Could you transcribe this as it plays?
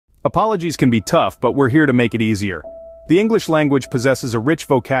Apologies can be tough, but we're here to make it easier. The English language possesses a rich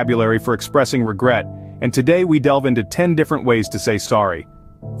vocabulary for expressing regret, and today we delve into 10 different ways to say sorry.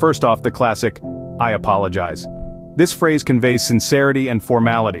 First off, the classic, "I apologize." This phrase conveys sincerity and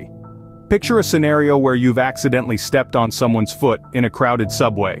formality. Picture a scenario where you've accidentally stepped on someone's foot in a crowded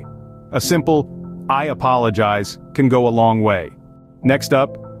subway. A simple, "I apologize," can go a long way. Next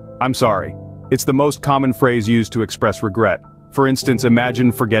up, "I'm sorry." It's the most common phrase used to express regret. For instance,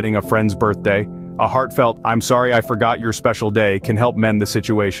 imagine forgetting a friend's birthday. A heartfelt, "I'm sorry I forgot your special day," can help mend the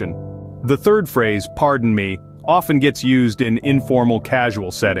situation. The third phrase, "pardon me," often gets used in informal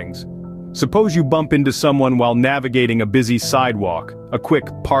casual settings. Suppose you bump into someone while navigating a busy sidewalk. A quick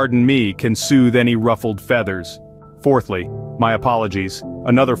 "pardon me" can soothe any ruffled feathers. Fourthly, "my apologies,"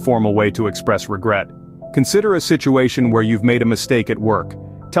 another formal way to express regret. Consider a situation where you've made a mistake at work.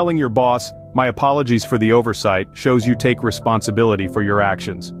 Telling your boss, "My apologies for the oversight," shows you take responsibility for your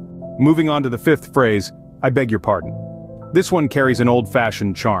actions. Moving on to the fifth phrase, "I beg your pardon." This one carries an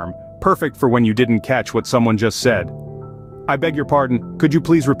old-fashioned charm, perfect for when you didn't catch what someone just said. "I beg your pardon, could you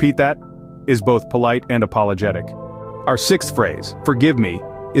please repeat that?" is both polite and apologetic. Our sixth phrase, "forgive me,"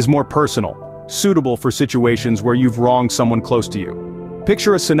 is more personal, suitable for situations where you've wronged someone close to you.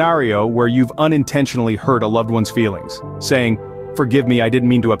 Picture a scenario where you've unintentionally hurt a loved one's feelings. Saying, "Forgive me, I didn't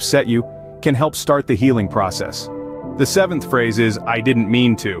mean to upset you," can help start the healing process. The seventh phrase is, "I didn't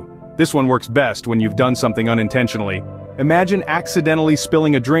mean to." This one works best when you've done something unintentionally. Imagine accidentally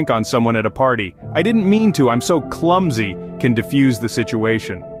spilling a drink on someone at a party. "I didn't mean to, I'm so clumsy," can diffuse the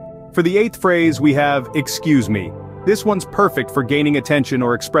situation. For the eighth phrase we have, "excuse me." This one's perfect for gaining attention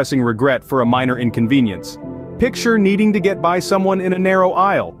or expressing regret for a minor inconvenience. Picture needing to get by someone in a narrow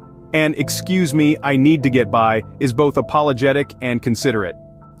aisle. And "excuse me, I need to get by" is both apologetic and considerate.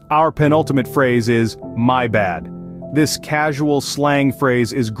 Our penultimate phrase is, "my bad." This casual slang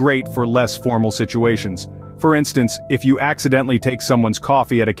phrase is great for less formal situations. For instance, if you accidentally take someone's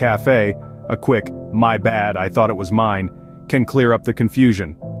coffee at a cafe, a quick, "my bad, I thought it was mine," can clear up the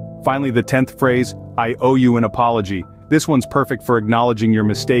confusion. Finally, the 10th phrase, "I owe you an apology." This one's perfect for acknowledging your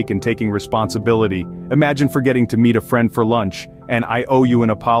mistake and taking responsibility. Imagine forgetting to meet a friend for lunch, and "I owe you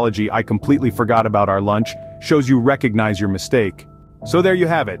an apology, I completely forgot about our lunch," shows you recognize your mistake. So there you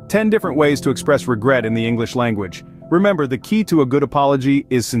have it, 10 different ways to express regret in the English language. Remember, the key to a good apology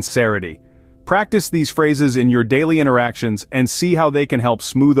is sincerity. Practice these phrases in your daily interactions and see how they can help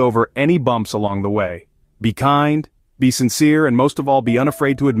smooth over any bumps along the way. Be kind, be sincere, and most of all, be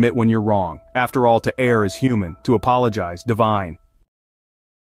unafraid to admit when you're wrong. After all, to err is human, to apologize, divine.